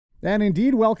And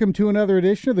indeed, welcome to another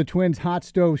edition of the Twins Hot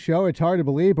Stove Show. It's hard to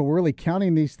believe, but we're really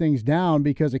counting these things down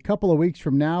because a couple of weeks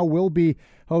from now, we'll be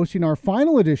hosting our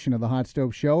final edition of the Hot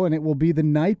Stove Show, and it will be the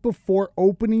night before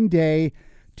opening day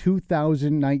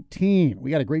 2019. We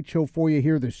got a great show for you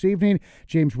here this evening.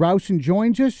 James Rowson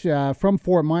joins us from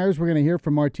Fort Myers. We're going to hear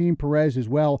from Martin Perez as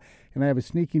well. And I have a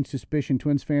sneaking suspicion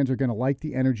Twins fans are going to like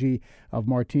the energy of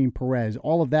Martin Perez.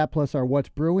 All of that plus our What's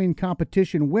Brewing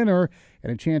competition winner and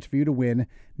a chance for you to win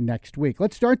next week.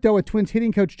 Let's start, though, with Twins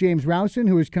hitting coach James Rowson,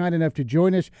 who is kind enough to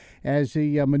join us as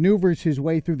he maneuvers his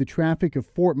way through the traffic of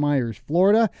Fort Myers,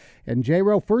 Florida. And,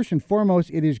 J-Row, first and foremost,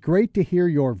 it is great to hear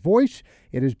your voice.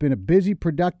 It has been a busy,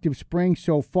 productive spring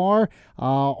so far.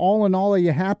 All in all, are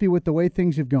you happy with the way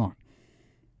things have gone?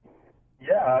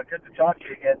 Yeah, good to talk to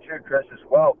you again, too, Chris, as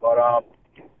well. But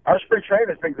our spring training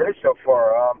has been great so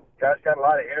far. Guys got a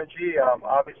lot of energy.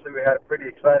 Obviously, we had a pretty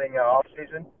exciting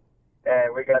offseason,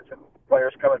 and we got some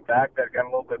players coming back that got a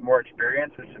little bit more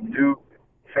experience and some new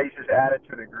faces added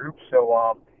to the group.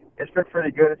 So it's been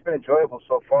pretty good. It's been enjoyable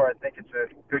so far. I think it's a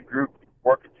good group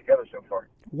working together so far.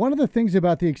 One of the things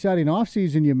about the exciting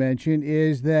offseason you mentioned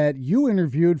is that you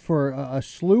interviewed for a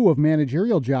slew of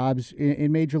managerial jobs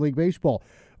in Major League Baseball.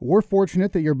 We're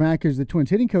fortunate that you're back as the Twins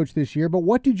hitting coach this year, but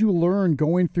what did you learn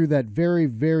going through that very,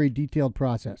 very detailed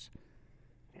process?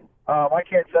 I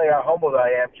can't tell you how humbled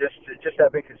I am just to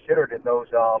have been considered in those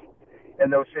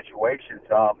situations.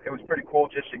 It was pretty cool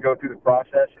just to go through the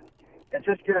process and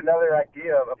just get another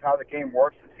idea of how the game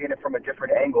works and seeing it from a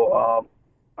different angle.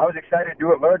 I was excited to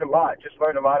do it, learned a lot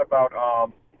about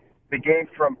the game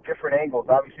from different angles,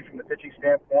 obviously from the pitching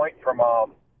standpoint, from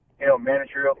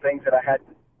managerial things that I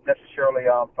hadn't necessarily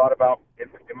thought about in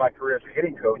my career as a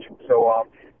hitting coach. So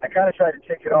I kind of tried to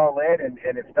take it all in,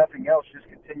 and if nothing else, just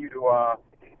continue to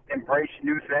embrace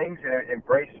new things and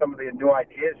embrace some of the new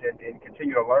ideas and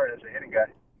continue to learn as a hitting guy.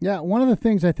 Yeah, one of the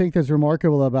things I think that's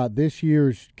remarkable about this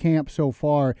year's camp so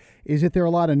far is that there are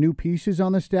a lot of new pieces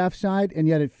on the staff side, and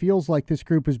yet it feels like this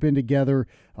group has been together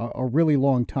a really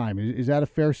long time. Is that a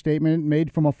fair statement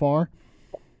made from afar?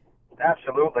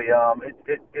 Absolutely.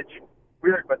 It's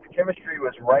weird, but the chemistry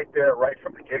was right there, right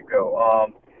from the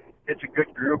get-go. It's a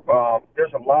good group.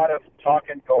 There's a lot of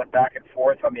talking going back and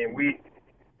forth. I mean, we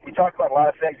talk about a lot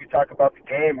of things. We talk about the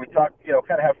game. We talk,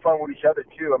 kind of have fun with each other,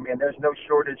 too. I mean, there's no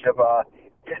shortage of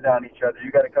getting on each other.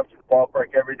 You got to come to the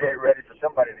ballpark every day ready for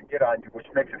somebody to get on you, which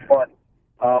makes it fun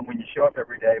when you show up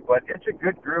every day. But it's a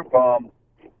good group.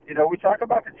 We talk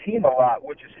about the team a lot,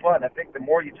 which is fun. I think the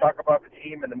more you talk about the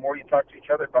team and the more you talk to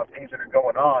each other about things that are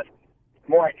going on, the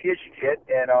more ideas you get,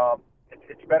 and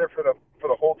it's better for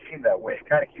the whole team that way. It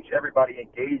kind of keeps everybody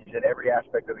engaged in every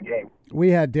aspect of the game.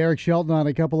 We had Derek Shelton on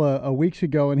a couple of weeks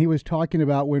ago, and he was talking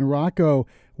about when Rocco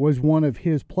was one of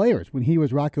his players, when he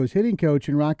was Rocco's hitting coach,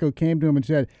 and Rocco came to him and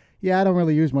said, "Yeah, I don't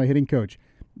really use my hitting coach."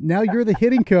 Now you're the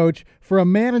hitting coach for a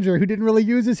manager who didn't really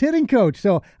use his hitting coach.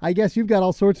 So I guess you've got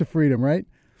all sorts of freedom, right?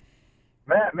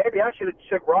 Man, maybe I should have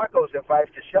took Rocco's advice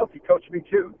to Shelton coach me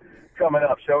too coming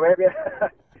up. So maybe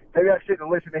I shouldn't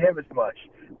listen to him as much.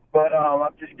 But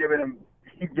I'm just getting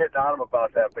on him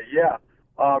about that. But yeah,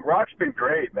 Rock's been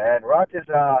great, man. Rock is,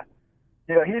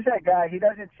 he's that guy. He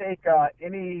doesn't take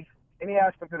any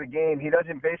aspect of the game. He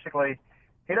doesn't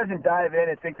dive in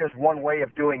and think there's one way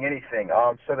of doing anything.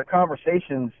 So the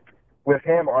conversations with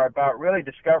him are about really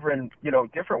discovering,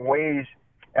 different ways,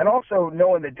 and also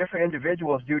knowing that different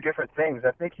individuals do different things.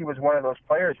 I think he was one of those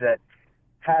players that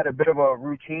had a bit of a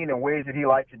routine and ways that he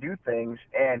liked to do things,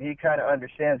 and he kind of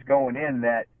understands going in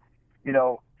that,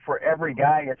 for every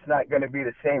guy, it's not going to be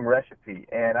the same recipe,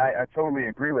 and I totally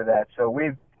agree with that. So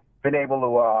we've been able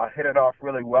to hit it off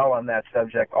really well on that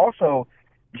subject. Also,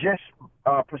 just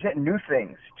presenting new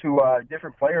things to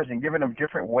different players and giving them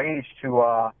different ways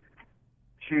to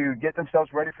get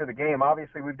themselves ready for the game.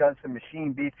 Obviously, we've done some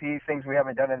machine BP, things we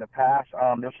haven't done in the past.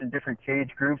 There's some different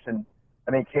cage groups and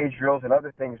cage drills and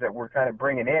other things that we're kind of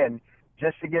bringing in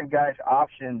just to give guys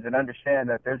options and understand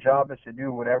that their job is to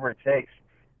do whatever it takes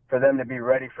for them to be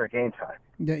ready for game time.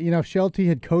 Yeah, if Shelty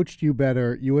had coached you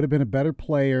better, you would have been a better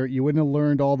player. You wouldn't have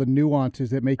learned all the nuances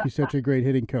that make you such a great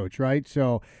hitting coach, right?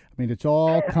 So, it's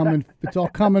all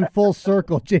coming full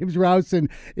circle. James Rowson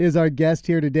is our guest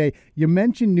here today. You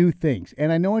mentioned new things,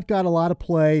 and I know it got a lot of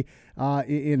play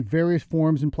in various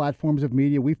forms and platforms of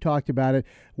media. We've talked about it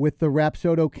with the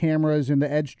Rapsodo cameras and the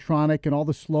Edgetronic and all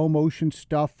the slow motion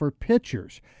stuff for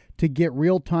pitchers to get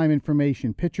real-time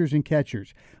information, pitchers and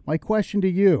catchers. My question to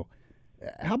you,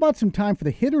 how about some time for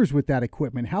the hitters with that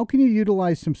equipment? How can you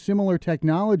utilize some similar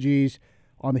technologies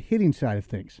on the hitting side of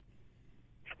things?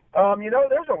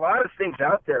 There's a lot of things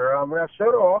out there.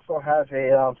 Rapsodo also has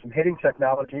some hitting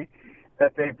technology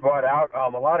that they brought out.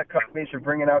 A lot of companies are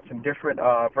bringing out some different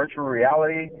virtual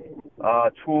reality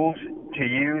tools to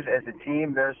use as a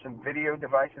team. There's some video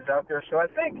devices out there. So I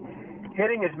think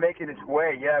hitting is making its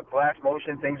way. Yeah, blast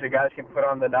motion, things that guys can put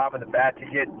on the knob of the bat to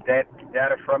get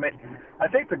data from it. I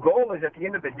think the goal is, at the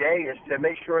end of the day, is to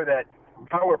make sure that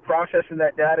how we're processing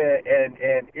that data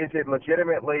and is it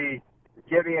legitimately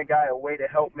giving a guy a way to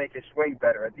help make his swing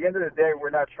better. At the end of the day, we're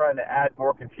not trying to add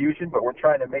more confusion, but we're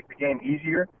trying to make the game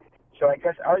easier. So I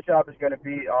guess our job is going to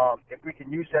be, if we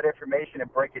can use that information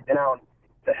and break it down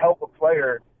to help a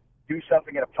player do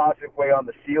something in a positive way on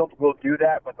the field, we'll do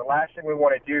that. But the last thing we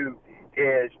want to do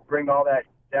is bring all that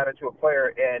data to a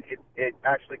player and it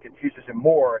actually confuses him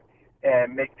more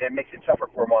and makes it tougher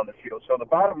for him on the field. So the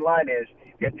bottom line is,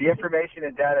 if the information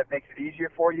and data makes it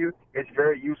easier for you, it's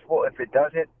very useful. If it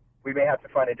doesn't, we may have to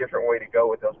find a different way to go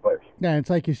with those players. Yeah, it's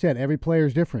like you said, every player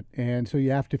is different, and so you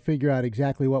have to figure out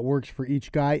exactly what works for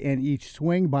each guy and each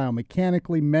swing,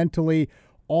 biomechanically, mentally,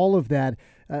 all of that.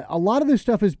 A lot of this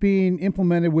stuff is being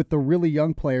implemented with the really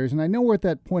young players, and I know we're at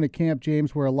that point of camp,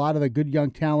 James, where a lot of the good young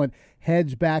talent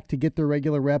heads back to get their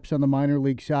regular reps on the minor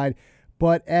league side.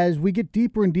 But as we get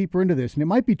deeper and deeper into this, and it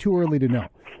might be too early to know,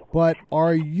 but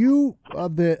are you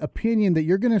of the opinion that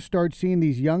you're going to start seeing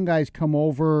these young guys come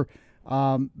over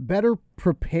better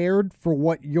prepared for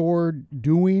what you're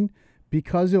doing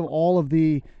because of all of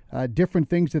the different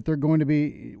things that they're going to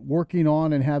be working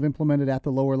on and have implemented at the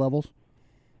lower levels?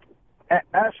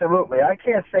 Absolutely. I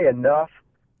can't say enough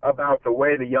about the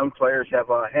way the young players have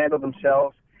handled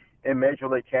themselves in Major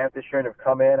League Camp this year and have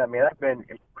come in. I mean, I've been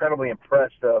incredibly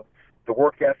impressed of the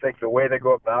work ethic, the way they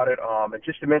go about it. And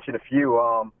just to mention a few,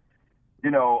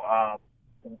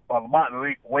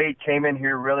 Wade came in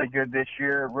here really good this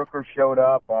year. Rooker showed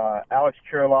up. Alex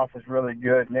Kirilloff was really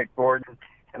good. Nick Gordon,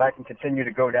 and I can continue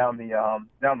to go down the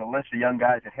list of young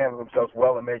guys that handle themselves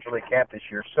well in Major League Camp this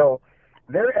year. So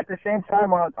they're at the same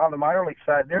time on the minor league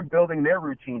side, they're building their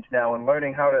routines now and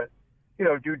learning how to,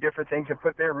 do different things and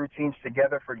put their routines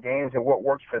together for games and what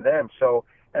works for them. So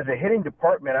as a hitting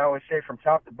department, I always say from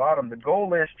top to bottom, the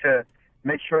goal is to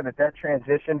make sure that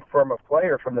transition from a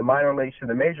player from the minor leagues to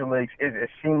the major leagues is as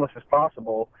seamless as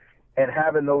possible, and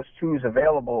having those tools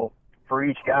available for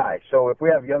each guy. So if we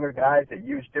have younger guys that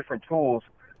use different tools,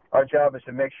 our job is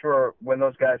to make sure when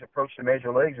those guys approach the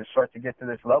major leagues and start to get to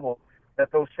this level,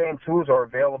 that those same tools are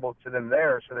available to them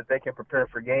there so that they can prepare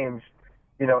for games,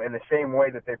 in the same way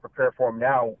that they prepare for them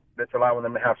now, that's allowing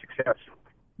them to have success.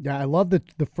 Yeah, I love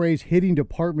the phrase hitting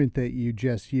department that you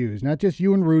just used. Not just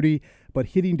you and Rudy, but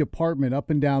hitting department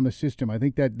up and down the system. I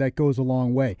think that goes a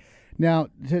long way. Now,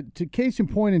 to case in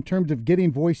point in terms of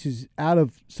getting voices out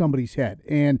of somebody's head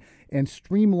and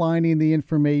streamlining the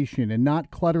information and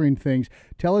not cluttering things,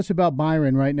 tell us about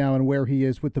Byron right now and where he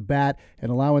is with the bat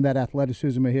and allowing that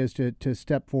athleticism of his to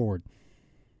step forward.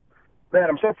 Man,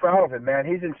 I'm so proud of him, man.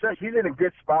 He's in a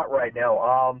good spot right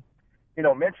now.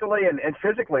 Mentally and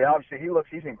physically, obviously,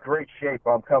 he's in great shape.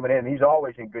 Coming in, he's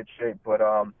always in good shape, but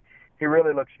he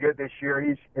really looks good this year.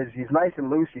 He's nice and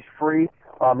loose. He's free.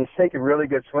 He's taking really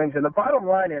good swings. And the bottom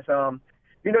line is,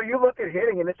 you look at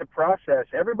hitting, and it's a process.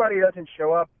 Everybody doesn't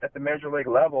show up at the major league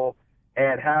level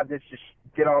and have this just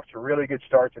get off to really good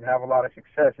starts and have a lot of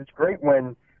success. It's great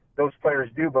when those players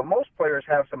do, but most players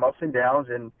have some ups and downs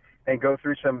and go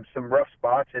through some rough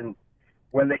spots. And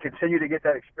when they continue to get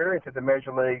that experience at the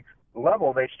major league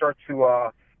level, they start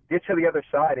to get to the other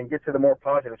side and get to the more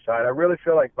positive side. I really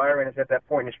feel like Byron is at that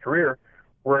point in his career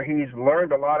where he's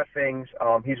learned a lot of things,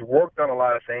 he's worked on a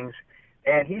lot of things,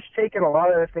 and he's taken a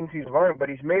lot of the things he's learned, but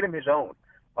he's made them his own.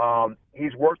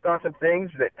 He's worked on some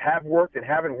things that have worked and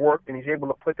haven't worked, and he's able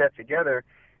to put that together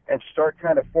and start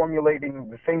kind of formulating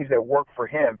the things that work for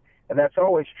him. And that's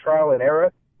always trial and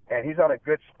error, and he's on a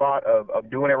good spot of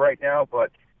doing it right now,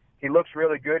 but he looks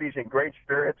really good. He's in great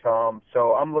spirits.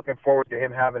 So I'm looking forward to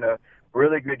him having a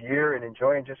really good year and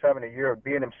enjoying just having a year of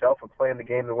being himself and playing the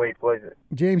game the way he plays it.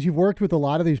 James, you've worked with a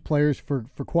lot of these players for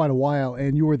quite a while,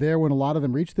 and you were there when a lot of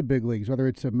them reached the big leagues, whether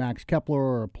it's a Max Kepler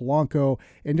or a Polanco,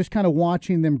 and just kind of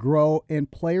watching them grow,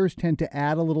 and players tend to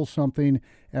add a little something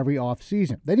every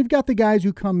offseason. Then you've got the guys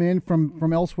who come in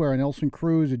from elsewhere, and Nelson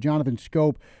Cruz, a Jonathan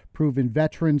Scope, proven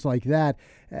veterans like that.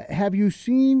 Have you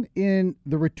seen in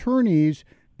the returnees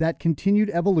that continued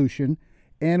evolution?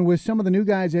 And with some of the new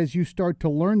guys, as you start to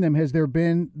learn them, has there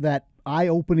been that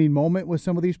eye-opening moment with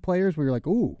some of these players where you're like,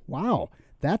 ooh, wow,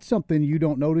 that's something you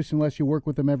don't notice unless you work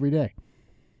with them every day?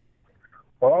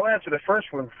 Well, I'll answer the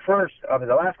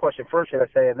last question first, should I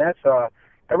say, and that's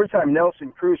every time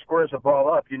Nelson Cruz squares the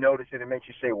ball up, you notice it, it makes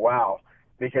you say, wow,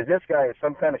 because this guy is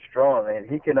some kind of strong, and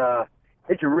he can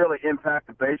really impact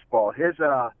the baseball.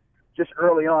 just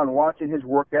early on, watching his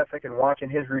work ethic and watching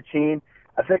his routine,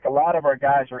 I think a lot of our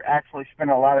guys are actually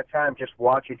spending a lot of time just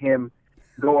watching him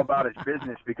go about his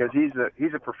business, because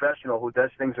he's a professional who does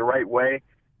things the right way.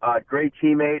 Great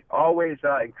teammate, always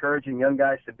encouraging young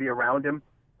guys to be around him,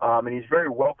 and he's very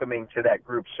welcoming to that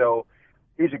group. So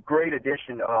he's a great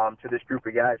addition to this group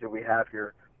of guys that we have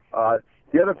here.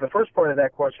 The first part of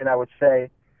that question, I would say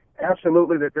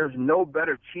absolutely that there's no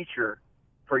better teacher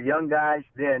for young guys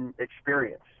than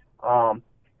experience. And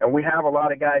we have a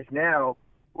lot of guys now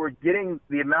who are getting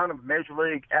the amount of Major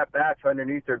League at-bats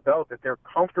underneath their belt that they're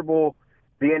comfortable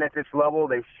being at this level.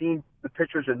 They've seen the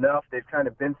pitchers enough. They've kind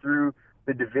of been through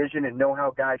the division and know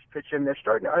how guys pitch them. They're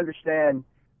starting to understand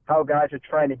how guys are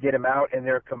trying to get them out, and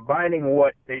they're combining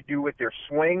what they do with their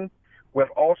swing with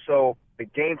also the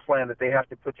game plan that they have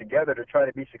to put together to try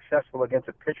to be successful against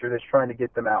a pitcher that's trying to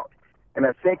get them out. And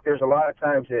I think there's a lot of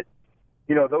times that,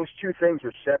 those two things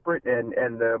are separate,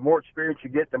 and the more experience you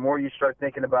get, the more you start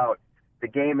thinking about the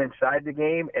game inside the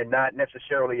game, and not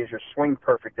necessarily is your swing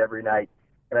perfect every night.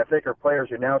 And I think our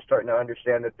players are now starting to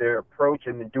understand that their approach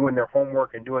and doing their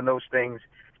homework and doing those things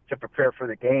to prepare for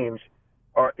the games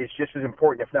is just as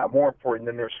important, if not more important,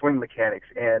 than their swing mechanics.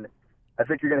 And I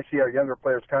think you're going to see our younger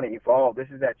players kind of evolve. This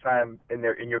is that time in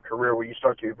your career where you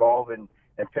start to evolve and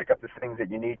pick up the things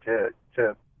that you need to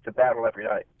battle every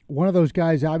night. One of those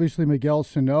guys, obviously, Miguel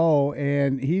Sano,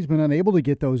 and he's been unable to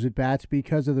get those at-bats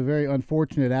because of the very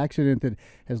unfortunate accident that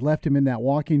has left him in that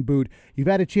walking boot. You've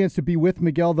had a chance to be with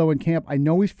Miguel, though, in camp. I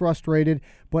know he's frustrated,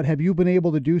 but have you been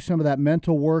able to do some of that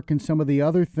mental work and some of the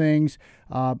other things,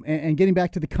 and getting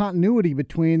back to the continuity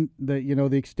between the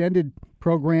extended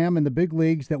program and the big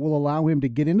leagues that will allow him to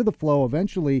get into the flow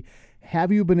eventually?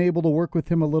 Have you been able to work with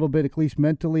him a little bit, at least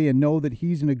mentally, and know that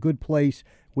he's in a good place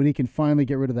when he can finally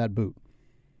get rid of that boot?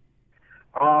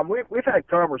 We've had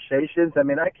conversations. I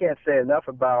mean, I can't say enough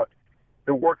about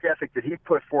the work ethic that he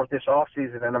put forth this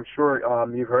offseason, and I'm sure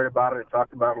you've heard about it and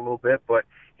talked about it a little bit, but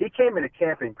he came into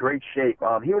camp in great shape.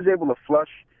 He was able to flush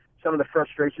some of the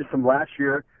frustrations from last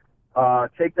year,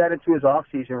 take that into his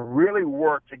offseason, really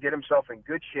work to get himself in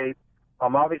good shape.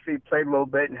 Obviously, he played a little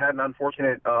bit and had an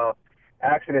unfortunate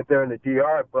accident there in the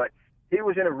DR, but he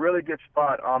was in a really good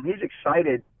spot. He's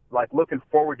excited, looking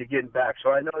forward to getting back.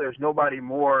 So I know there's nobody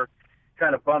more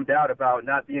kind of bummed out about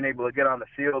not being able to get on the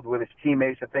field with his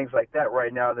teammates and things like that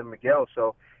right now than Miguel.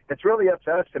 So it's really up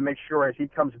to us to make sure as he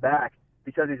comes back,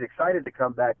 because he's excited to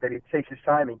come back, that he takes his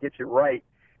time and gets it right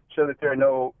so that there are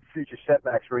no future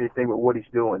setbacks or anything with what he's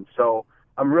doing. So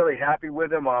I'm really happy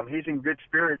with him. He's in good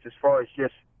spirits as far as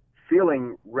just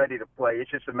feeling ready to play. It's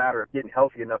just a matter of getting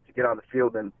healthy enough to get on the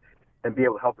field and be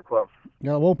able to help the club.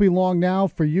 Now, it won't be long now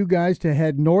for you guys to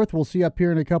head north. We'll see you up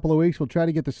here in a couple of weeks. We'll try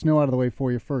to get the snow out of the way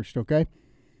for you first, okay?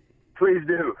 Please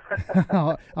do.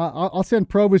 I'll send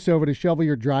Provis over to shovel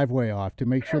your driveway off to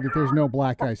make sure that there's no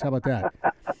black ice. How about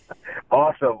that?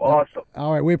 Awesome.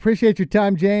 All right, we appreciate your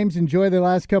time, James. Enjoy the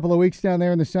last couple of weeks down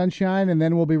there in the sunshine, and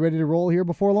then we'll be ready to roll here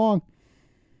before long.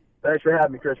 Thanks for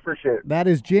having me, Chris. Appreciate it. That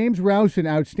is James Rowson,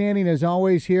 outstanding as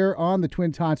always here on the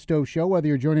Twins Hot Stove Show. Whether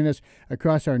you're joining us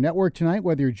across our network tonight,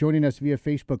 whether you're joining us via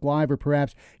Facebook Live, or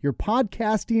perhaps you're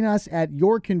podcasting us at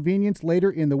your convenience later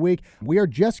in the week, we are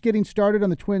just getting started on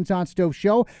the Twins Hot Stove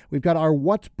Show. We've got our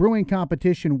What's Brewing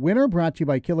competition winner, brought to you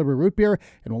by Killebrew Root Beer,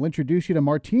 and we'll introduce you to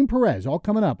Martin Perez, all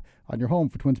coming up on your home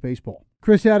for Twins baseball.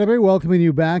 Chris Atterbury welcoming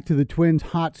you back to the Twins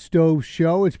Hot Stove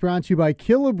Show. It's brought to you by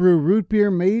Killebrew Root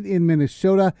Beer, made in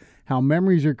Minnesota. How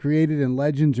memories are created and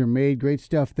legends are made. Great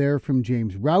stuff there from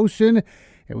James Rowson.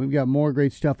 And we've got more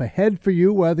great stuff ahead for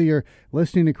you, whether you're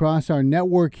listening across our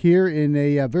network here in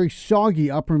a very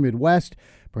soggy upper Midwest.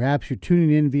 Perhaps you're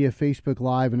tuning in via Facebook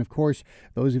Live. And, of course,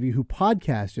 those of you who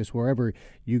podcast us wherever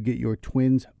you get your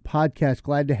Twins podcast,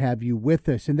 glad to have you with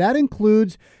us. And that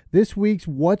includes this week's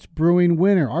What's Brewing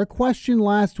winner. Our question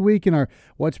last week in our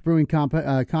What's Brewing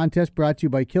contest, brought to you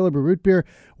by Killebrew Root Beer,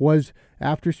 was,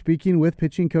 after speaking with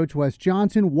pitching coach Wes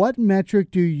Johnson, what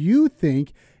metric do you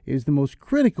think is the most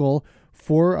critical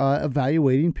for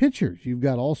evaluating pitchers? You've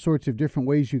got all sorts of different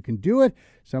ways you can do it.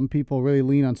 Some people really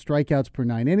lean on strikeouts per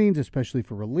 9 innings, especially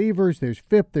for relievers. There's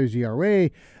FIP, there's ERA,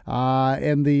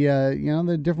 and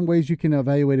the different ways you can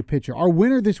evaluate a pitcher. Our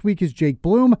winner this week is Jake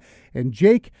Bloom, and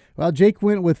Jake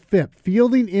went with FIP,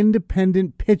 fielding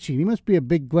independent pitching. He must be a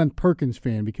big Glenn Perkins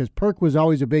fan, because Perk was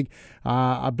always a big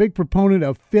proponent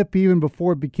of FIP even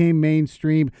before it became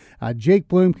mainstream. Jake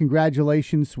Bloom,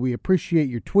 congratulations. We appreciate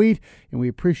your tweet, and we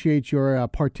appreciate your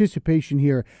participation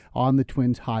here on the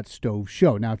Twins Hot Stove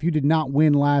Show. Now, if you did not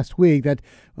win last week, that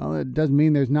doesn't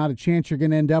mean there's not a chance you're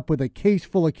going to end up with a case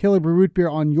full of Killebrew Root Beer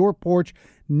on your porch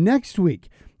next week.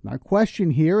 Our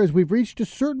question here, as we've reached a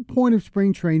certain point of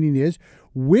spring training, is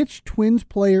which Twins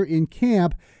player in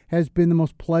camp has been the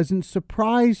most pleasant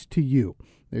surprise to you?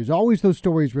 There's always those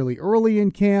stories really early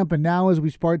in camp, and now as we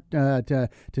start to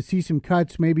see some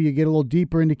cuts, maybe you get a little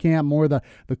deeper into camp, more the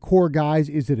core guys.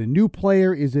 Is it a new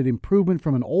player? Is it improvement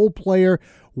from an old player?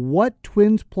 What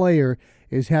Twins player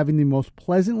is having the most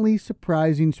pleasantly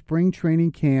surprising spring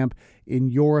training camp, in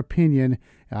your opinion?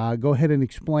 Go ahead and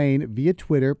explain via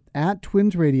Twitter at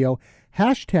Twins Radio,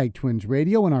 hashtag Twins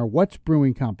Radio in our What's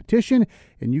Brewing competition,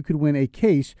 and you could win a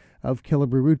case of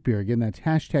Killebrew Root Beer. Again, that's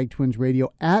hashtag Twins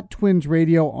Radio at Twins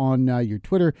Radio on your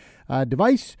Twitter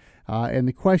device. And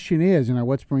the question is, in our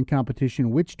What's Brewing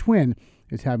competition, which Twin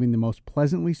is having the most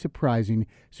pleasantly surprising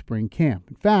spring camp?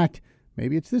 In fact,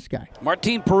 maybe it's this guy.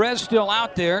 Martin Perez still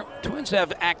out there. Twins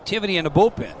have activity in the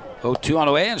bullpen. 0-2 on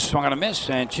the way and swung on a miss,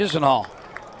 and Chisenhall,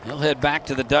 he'll head back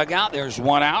to the dugout. There's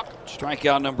one out.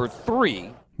 Strikeout number 3.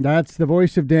 That's the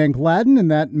voice of Dan Gladden, and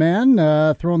that man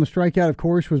throwing the strikeout, of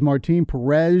course, was Martin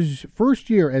Perez. First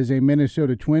year as a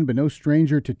Minnesota Twin, but no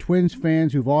stranger to Twins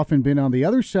fans who've often been on the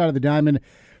other side of the diamond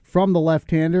from the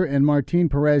left-hander, and Martin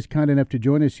Perez kind enough to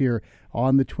join us here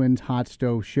on the Twins Hot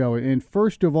Stove Show. And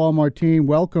first of all, Martin,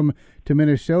 welcome to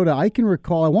Minnesota. I can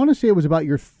recall, I want to say it was about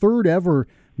your third ever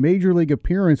Major League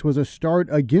appearance was a start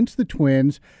against the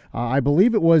Twins. I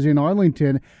believe it was in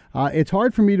Arlington. It's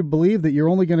hard for me to believe that you're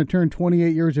only going to turn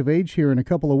 28 years of age here in a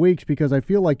couple of weeks, because I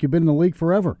feel like you've been in the league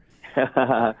forever.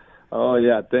 Oh,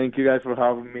 yeah. Thank you guys for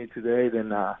having me today.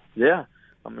 Then, yeah,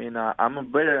 I mean, I'm a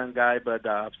veteran guy, but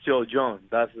I'm still young.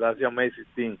 That's the amazing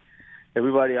thing.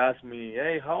 Everybody asks me,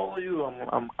 hey, how old are you?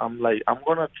 I'm like, I'm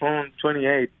going to turn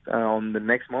 28 on the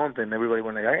next month, and everybody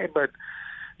went like, hey, but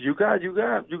you got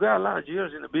a lot of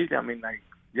years in the league. I mean, like,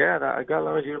 yeah, I got a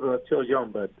lot of years, but I'm still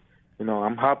young. But, you know,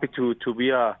 I'm happy to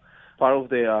be a part of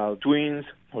the Twins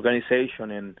organization.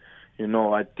 And, you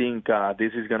know, I think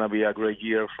this is going to be a great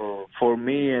year for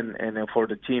me and for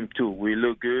the team, too. We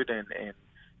look good, and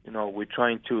you know, we're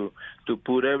trying to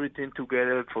put everything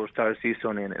together for start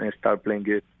season and start playing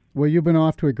good. Well, you've been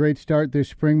off to a great start this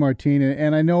spring, Martin,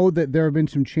 and I know that there have been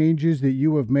some changes that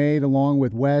you have made along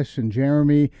with Wes and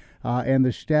Jeremy and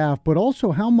the staff, but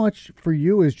also how much for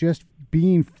you is just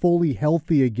being fully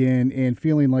healthy again and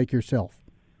feeling like yourself?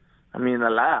 I mean, a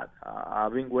lot.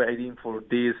 I've been waiting for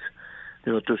this,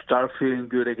 you know, to start feeling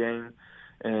good again.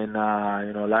 And,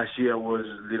 you know, last year was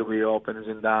a little bit up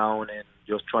and down and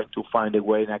just trying to find a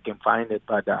way, and I can find it.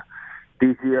 But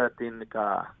this year, I think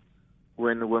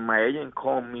when my agent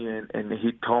called me and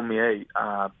he told me, hey,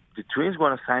 the Twins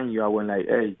want to sign you, I went like,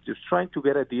 hey, just trying to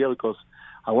get a deal because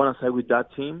I want to sign with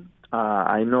that team.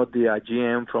 I know the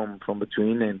GM from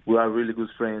between, and we are really good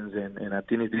friends, and I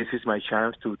think this is my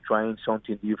chance to try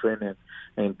something different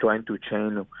and trying to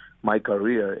change my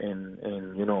career.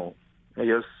 And you know, I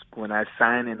just when I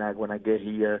sign and when I get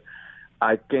here,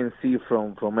 I can see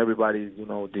from everybody, you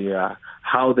know, the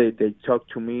how they talk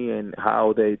to me and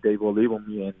how they believe in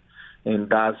me, and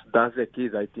that's the key.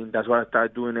 I think that's why I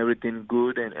started doing everything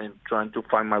good and trying to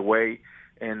find my way.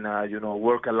 And, you know,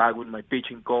 work a lot with my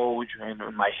pitching coach and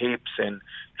my hips and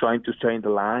trying to stay in the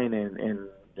line. And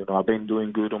you know, I've been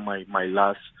doing good on my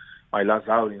last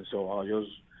outing. So I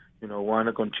just, you know, want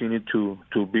to continue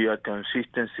to be a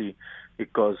consistency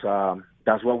because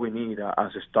that's what we need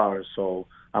as a star. So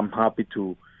I'm happy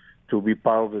to be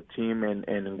part of the team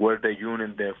and wear the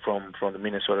union there from the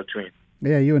Minnesota Twins.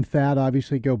 Yeah, you and Thad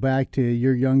obviously go back to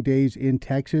your young days in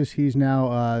Texas. He's now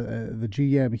the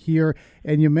GM here.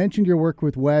 And you mentioned your work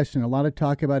with Wes and a lot of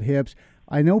talk about hips.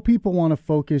 I know people want to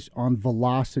focus on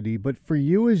velocity, but for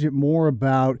you, is it more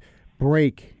about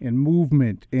break and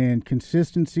movement and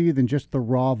consistency than just the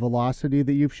raw velocity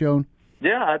that you've shown?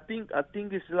 Yeah, I think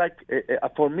it's like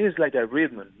for me it's like a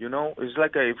rhythm. You know, it's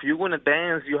like if you want to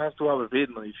dance, you have to have a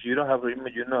rhythm. If you don't have a rhythm,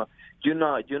 you're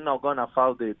not gonna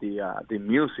follow the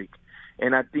music.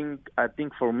 And I think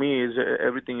for me is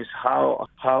everything is how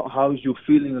you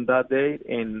feeling on that day,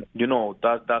 and you know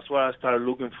that's what I started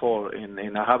looking for, and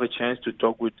I have a chance to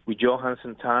talk with Johan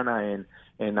Santana,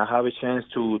 and I have a chance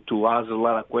to ask a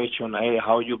lot of questions. Hey,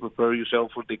 how you prepare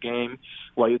yourself for the game?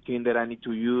 What you think that I need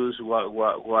to use?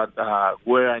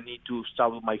 Where I need to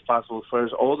start with my fastball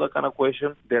first? All that kind of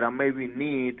questions that I maybe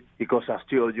need because I'm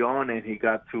still young, and he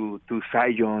got two Cy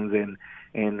Youngs and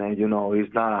you know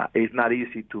it's not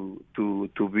easy to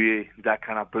be that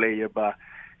kind of player, but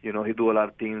you know he do a lot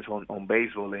of things on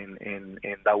baseball, and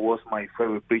that was my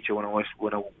favorite pitcher when I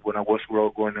was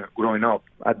growing up.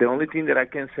 The only thing that I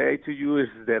can say to you is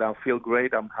that I feel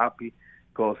great. I'm happy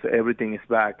because everything is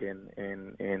back, and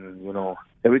you know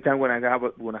every time when I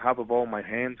have a ball in my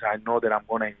hands, I know that I'm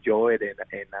going to enjoy it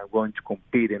and I'm going to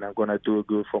compete and I'm going to do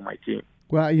good for my team.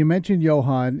 Well, you mentioned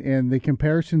Johan, and the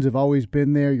comparisons have always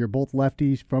been there. You're both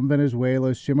lefties from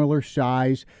Venezuela, similar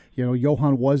size. You know,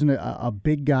 Johan wasn't a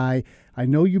big guy. I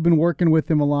know you've been working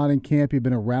with him a lot in camp. You've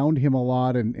been around him a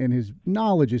lot, and his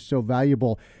knowledge is so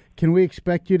valuable. Can we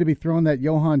expect you to be throwing that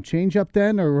Johan changeup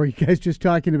then, or were you guys just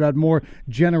talking about more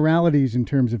generalities in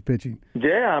terms of pitching?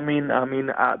 Yeah, I mean,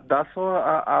 that's all.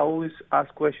 I always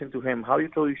ask question to him. How you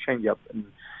throw your changeup,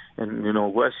 and you know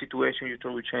what situation you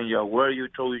throw your changeup, where you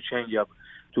throw your changeup,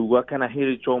 to what kind of hit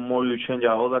you throw more you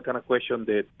changeup, all that kind of question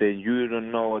that you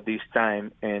don't know at this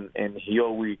time. And he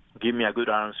always give me a good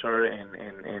answer,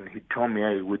 and he told me,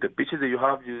 hey, with the pitches that you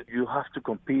have to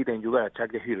compete and you gotta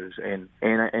attack the hitters.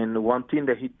 And one thing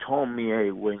that he told me,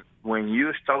 hey, when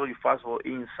you start your fastball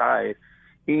inside,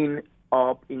 in,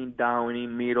 up, in, down,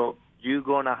 in, middle, you're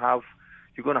gonna have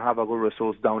a good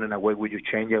results down and away with your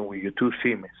change and with your two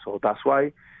seamers. So that's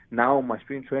why now my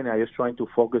spring training, I just trying to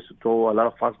focus to throw a lot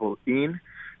of fastball in,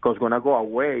 because when I go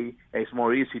away, it's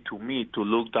more easy to me to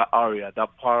look that area,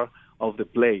 that part of the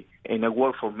play, and it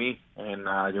worked for me. And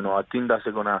I think that's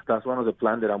one of the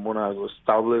plans that I'm gonna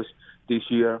establish this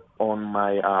year on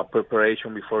my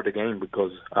preparation before the game,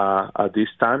 because at this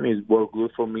time it worked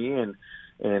good for me, and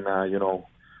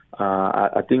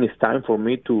I think it's time for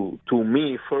me to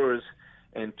me first,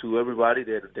 and to everybody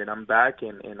that I'm back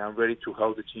and I'm ready to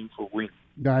help the team for win.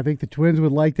 I think the Twins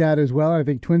would like that as well. I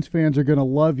think Twins fans are going to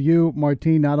love you,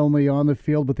 Martin, not only on the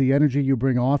field, but the energy you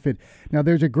bring off it. Now,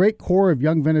 there's a great core of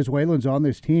young Venezuelans on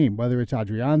this team, whether it's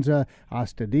Adrianza,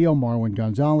 Astudillo, Marwin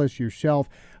Gonzalez, yourself.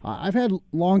 I've had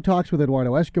long talks with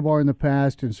Eduardo Escobar in the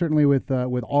past, and certainly with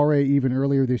Aure even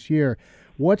earlier this year.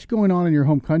 What's going on in your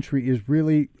home country is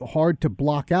really hard to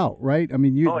block out, right? I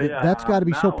mean, that's got to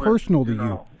be so personal to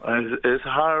you. It's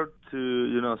hard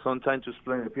to, sometimes to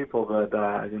explain to people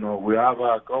that, we have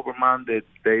a government that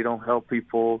they don't help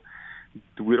people.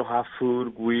 We don't have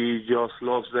food. We just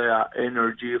lost their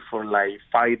energy for like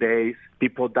 5 days.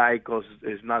 People die because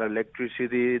there's not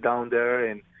electricity down there,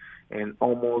 and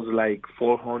almost like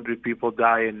 400 people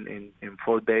die in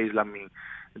 4 days. I mean,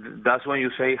 that's when you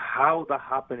say how that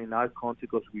happened in our country,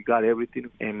 because we got everything.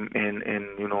 And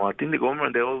I think the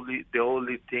government, the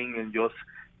only thing and just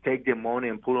take the money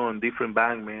and put it on different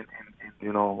bank, man.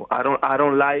 And I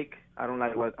don't like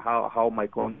how my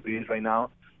country is right now.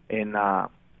 And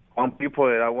one people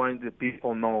that I want the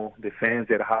people know, the fans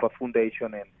that have a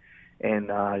foundation,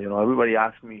 and everybody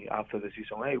asked me after the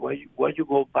season, hey, why you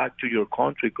go back to your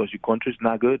country, because your country is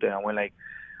not good? And I went like,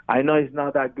 I know it's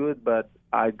not that good, but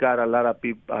I got a lot of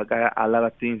people. I got a lot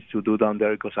of things to do down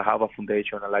there, because I have a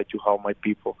foundation. I like to help my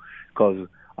people, because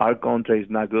our country is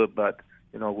not good, but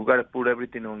we got to put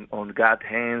everything on God's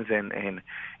hands, and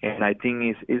I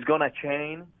think it's gonna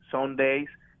change some days,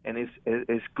 and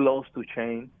it's close to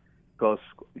change, because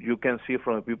you can see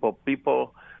from the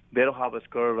people they don't have a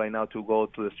score right now to go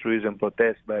to the streets and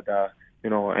protest, but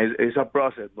it's a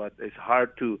process, but it's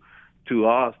hard to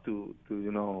us to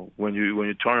when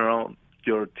you turn around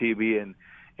your TV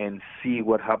and see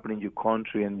what happened in your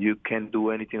country and you can't do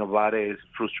anything about it, it's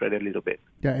frustrated a little bit.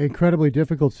 Yeah, incredibly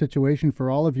difficult situation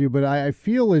for all of you, but I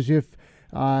feel as if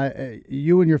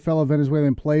you and your fellow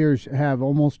Venezuelan players have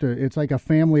almost it's like a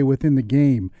family within the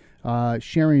game,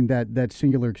 sharing that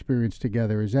singular experience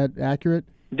together. Is that accurate?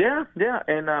 Yeah,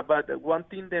 and but one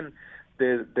thing then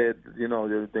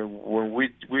when we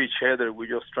each other, we're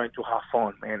just trying to have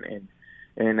fun,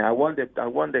 and I want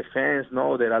the fans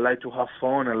know that I like to have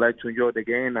fun. I like to enjoy the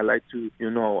game. I like to,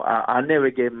 I never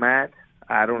get mad.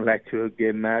 I don't like to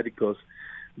get mad, because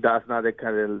that's not the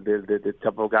kind of the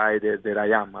type of guy that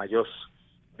I am. I just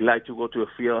like to go to the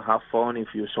field, have fun. If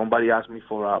somebody asks me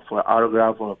for an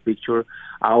autograph or a picture,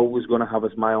 I always gonna have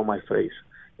a smile on my face.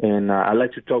 And I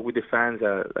like to talk with the fans.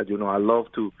 I love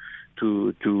to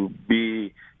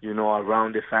be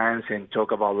around the fans and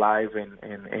talk about life,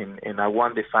 and I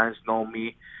want the fans to know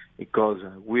me, because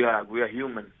we are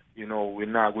human. We're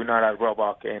not a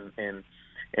robot, and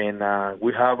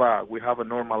we have a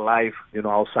normal life,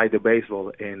 outside the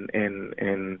baseball, and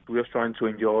we're trying to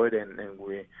enjoy it,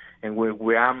 and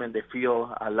when I'm in the field,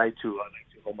 I like to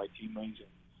help my teammates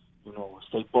and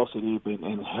stay positive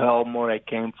and help more I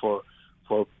can for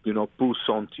push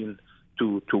something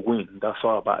to win. That's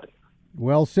all about it.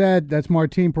 Well said. That's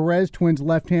Martin Perez, Twins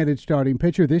left-handed starting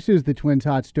pitcher. This is the Twins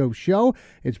Hot Stove Show.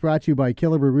 It's brought to you by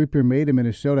Killebrew Root Beer, made in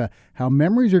Minnesota. How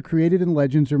memories are created and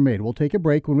legends are made. We'll take a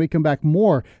break. When we come back,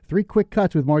 more 3 quick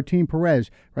cuts with Martin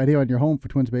Perez right here on your home for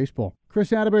Twins baseball.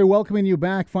 Chris Atterbury welcoming you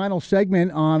back. Final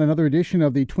segment on another edition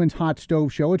of the Twins Hot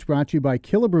Stove Show. It's brought to you by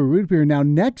Killebrew Root Beer. Now,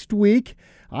 next week,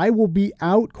 I will be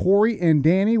out. Corey and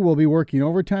Danny will be working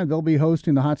overtime. They'll be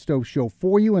hosting the Hot Stove Show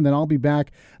for you, and then I'll be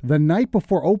back the night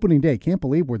before opening day. Can't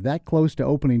believe we're that close to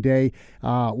opening day,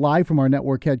 live from our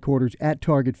network headquarters at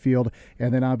Target Field,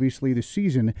 and then obviously the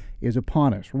season is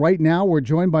upon us. Right now, we're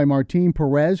joined by Martin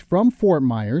Perez from Fort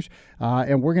Myers,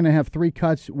 and we're going to have 3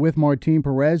 cuts with Martin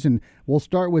Perez, and we'll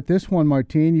start with this one,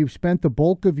 Martin. You've spent the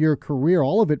bulk of your career,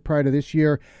 all of it prior to this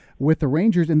year, with the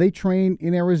Rangers, and they train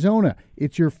in Arizona.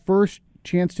 It's your first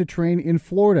chance to train in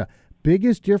Florida.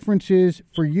 Biggest differences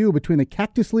for you between the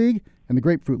Cactus League and the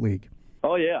Grapefruit League?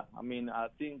 Oh yeah, I mean, I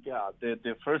think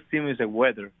the first thing is the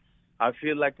weather. I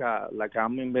feel like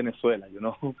I'm in Venezuela. You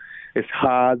know, it's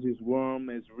hot, it's warm,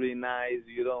 it's really nice.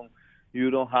 You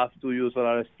don't have to use a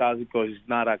lot of stuff because it's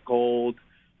not a cold.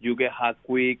 You get hot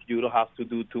quick. You don't have to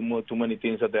do too many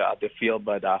things at the field.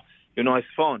 But it's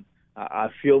fun. I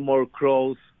feel more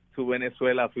close to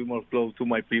Venezuela. I feel more close to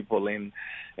my people, and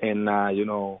I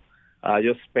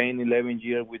just spent 11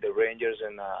 years with the Rangers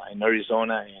in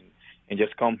Arizona, and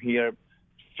just come here,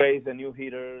 face the new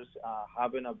hitters,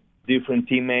 having a different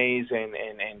teammates, and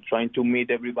trying to meet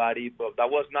everybody. But that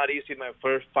was not easy my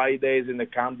first 5 days in the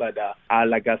camp. But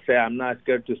like I said, I'm not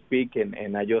scared to speak,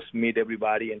 and I just meet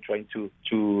everybody and trying to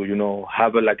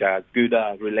have a good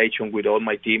relation with all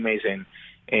my teammates,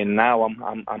 and now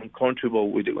I'm comfortable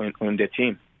with on the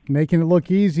team. Making it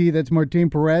look easy. That's Martin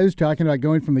Perez talking about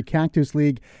going from the Cactus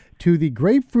League to the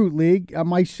Grapefruit League.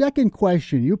 My second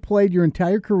question, you played your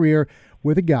entire career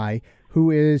with a guy who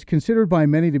is considered by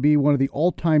many to be one of the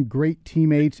all-time great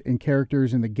teammates and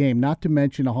characters in the game, not to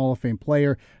mention a Hall of Fame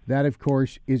player. That, of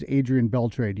course, is Adrian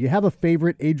Beltre. Do you have a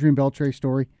favorite Adrian Beltre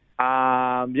story?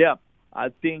 Yeah. I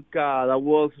think that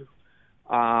was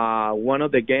one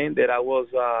of the games that I was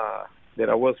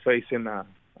facing. That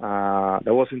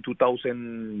was in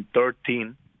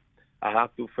 2013. I have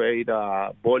to face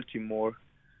Baltimore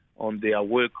on the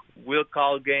will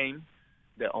call game,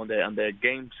 on the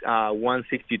games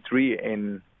 163,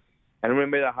 and I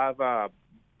remember I have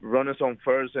runners on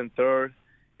first and third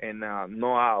and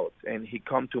no out, and he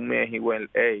come to me and he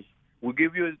went, "Hey, we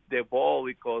give you the ball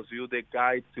because you're the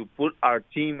guy to put our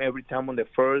team every time on the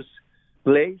first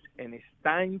place, and it's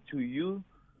time to you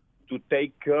to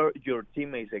take care of your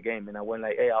teammates again." And I went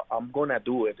like, "Hey, I'm going to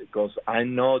do it because I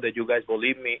know that you guys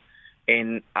believe me,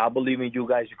 and I believe in you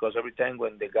guys because every time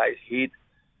when the guys hit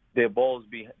the balls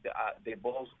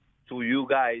to you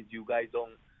guys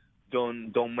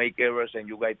don't make errors, and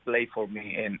you guys play for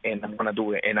me, and I'm going to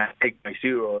do it." And I take my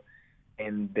zero,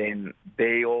 and then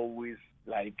they always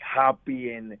like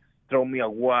happy and throw me a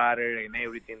water and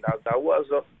everything. That was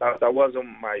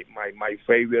my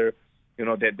favorite.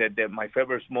 My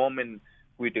favorite moment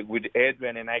with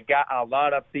Adrian, and I got a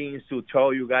lot of things to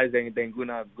tell you guys, and then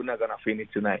gonna finish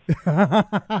tonight.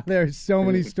 There's so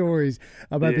many stories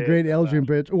about the great Adrian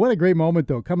Beltre. What a great moment,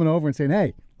 though, coming over and saying,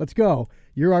 "Hey, let's go.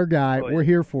 You're our guy. We're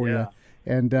here for you."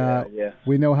 And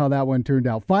we know how that one turned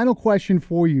out. Final question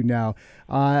for you now.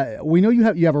 We know you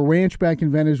have a ranch back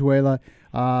in Venezuela,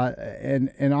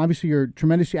 and obviously you're a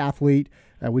tremendous athlete.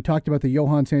 We talked about the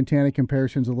Johan Santana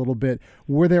comparisons a little bit.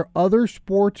 Were there other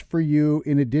sports for you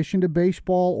in addition to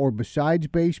baseball or besides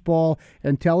baseball?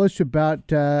 And tell us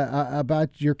about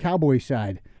your cowboy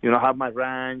side. I have my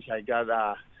ranch. I got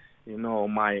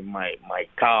my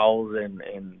cows and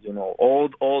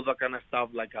all that kind of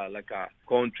stuff like a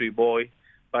country boy.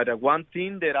 But one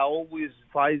thing that I always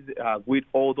fight with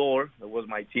Odor, that was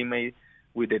my teammate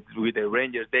with the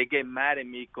Rangers, they get mad at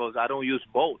me because I don't use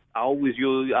both. I always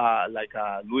use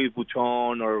Louis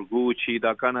Vuitton or Gucci,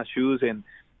 that kind of shoes, and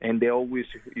they always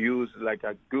use like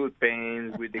a good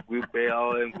pants with the good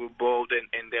belt and good boat,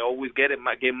 and they always get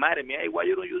mad at me. "Hey, why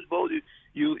you don't use both?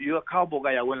 You're a cowboy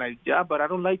guy." I went like, "Yeah, but I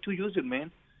don't like to use it,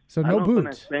 man." So no boots. I'm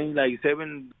gonna spend like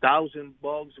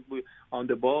 $7,000 on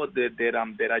the boat that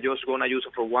I just gonna use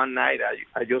it for one night.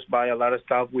 I just buy a lot of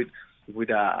stuff with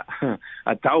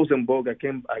 $1,000.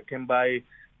 I can buy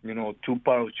 2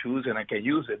 pair of shoes and I can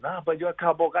use it. "Nah, but you're a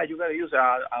cowboy guy. You gotta use it."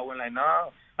 I went like,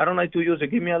 "No, I don't like to use it.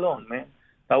 Give me alone, man."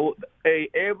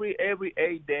 Every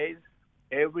 8 days,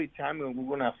 every time we're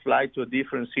gonna fly to a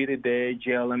different city, they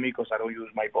yell at me because I don't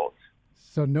use my boats.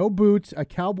 So no boots, a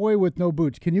cowboy with no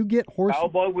boots. Can you get horse?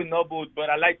 Cowboy with no boots, but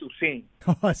I like to sing.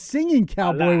 A singing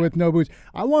cowboy with no boots.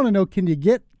 I want to know, can you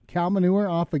get cow manure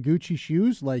off of Gucci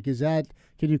shoes? Like,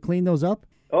 can you clean those up?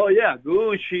 Oh, yeah,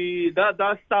 Gucci,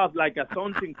 that stuff, like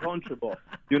something comfortable.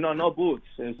 No boots.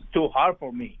 It's too hard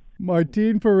for me.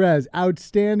 Martin Perez,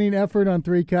 outstanding effort on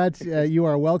 3 cuts. You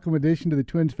are a welcome addition to the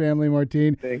Twins family,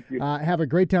 Martin. Thank you. Have a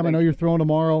great time. I know you're throwing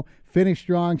tomorrow. Finish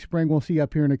strong, spring. We'll see you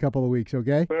up here in a couple of weeks,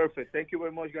 okay? Perfect. Thank you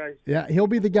very much, guys. Yeah, he'll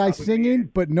be the guy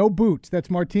singing, but no boots. That's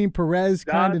Martin Perez.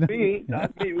 That's me.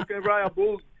 That's me. We can ride a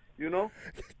boot,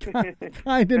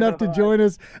 Kind enough to join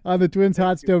us on the Twins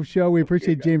Hot Stove Show. We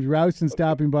appreciate James Rowson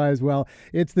stopping by as well.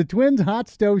 It's the Twins Hot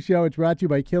Stove Show. It's brought to you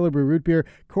by Killebrew Root Beer.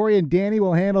 Corey and Danny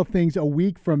will handle things a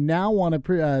week from now. Want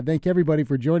to thank everybody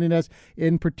for joining us,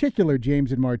 in particular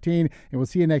James and Martin, and we'll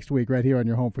see you next week right here on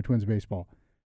your home for Twins Baseball.